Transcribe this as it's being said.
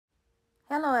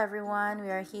Hello everyone, we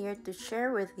are here to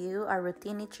share with you our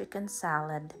Rotini chicken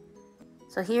salad.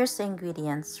 So here's the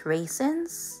ingredients: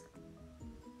 raisins,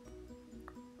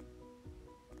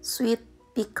 sweet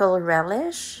pickle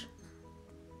relish,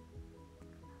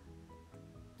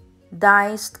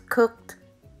 diced cooked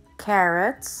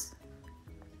carrots,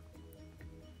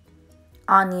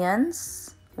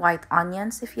 onions, white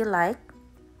onions if you like,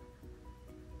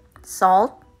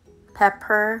 salt,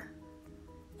 pepper,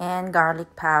 and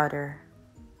garlic powder,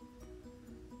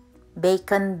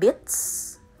 bacon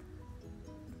bits,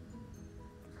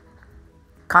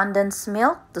 condensed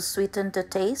milk to sweeten the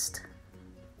taste,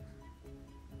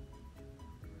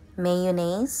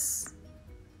 mayonnaise,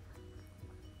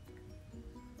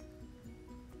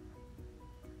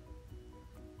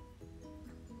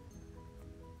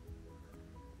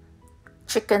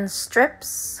 chicken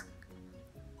strips.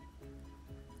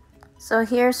 So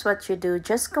here's what you do.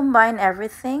 Just combine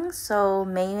everything. So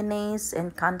mayonnaise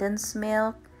and condensed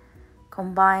milk,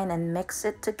 combine and mix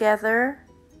it together.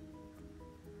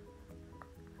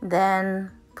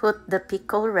 Then put the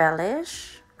pickle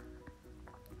relish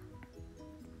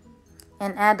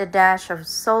and add a dash of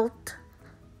salt,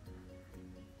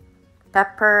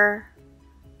 pepper,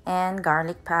 and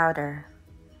garlic powder.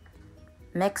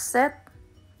 Mix it.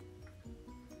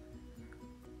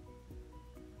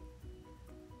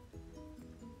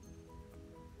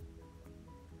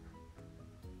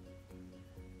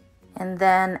 And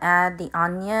then add the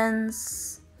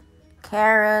onions,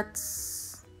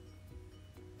 carrots,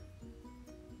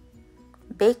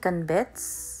 bacon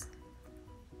bits,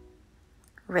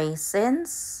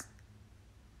 raisins.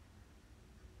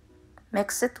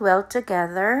 Mix it well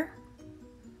together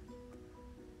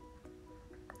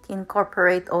to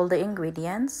incorporate all the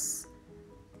ingredients.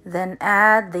 Then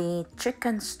add the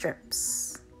chicken strips.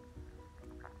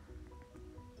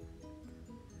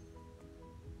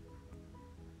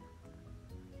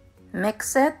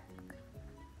 Mix it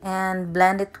and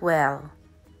blend it well.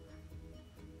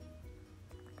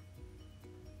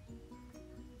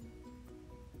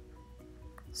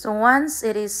 So once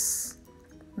it is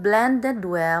blended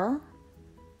well,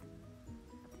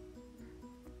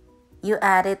 you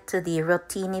add it to the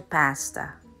rotini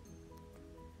pasta.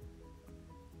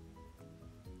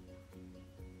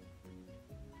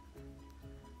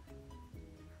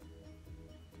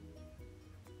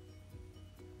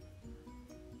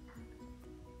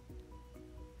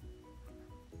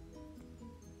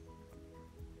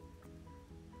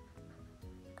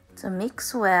 So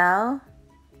mix well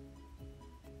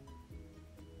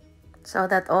so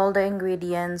that all the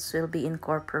ingredients will be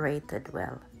incorporated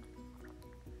well.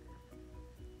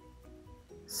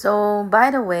 So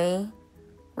by the way,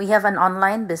 we have an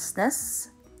online business,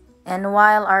 and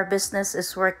while our business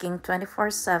is working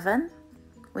 24/7,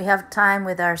 we have time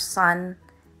with our son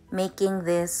making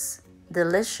this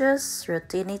delicious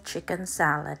Rotini chicken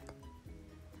salad.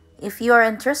 If you are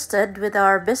interested with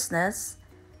our business,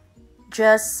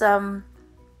 just fill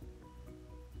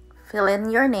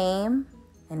in your name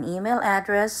and email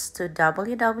address to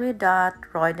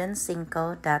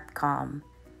www.roydencinco.com.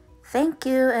 Thank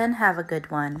you and have a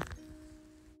good one.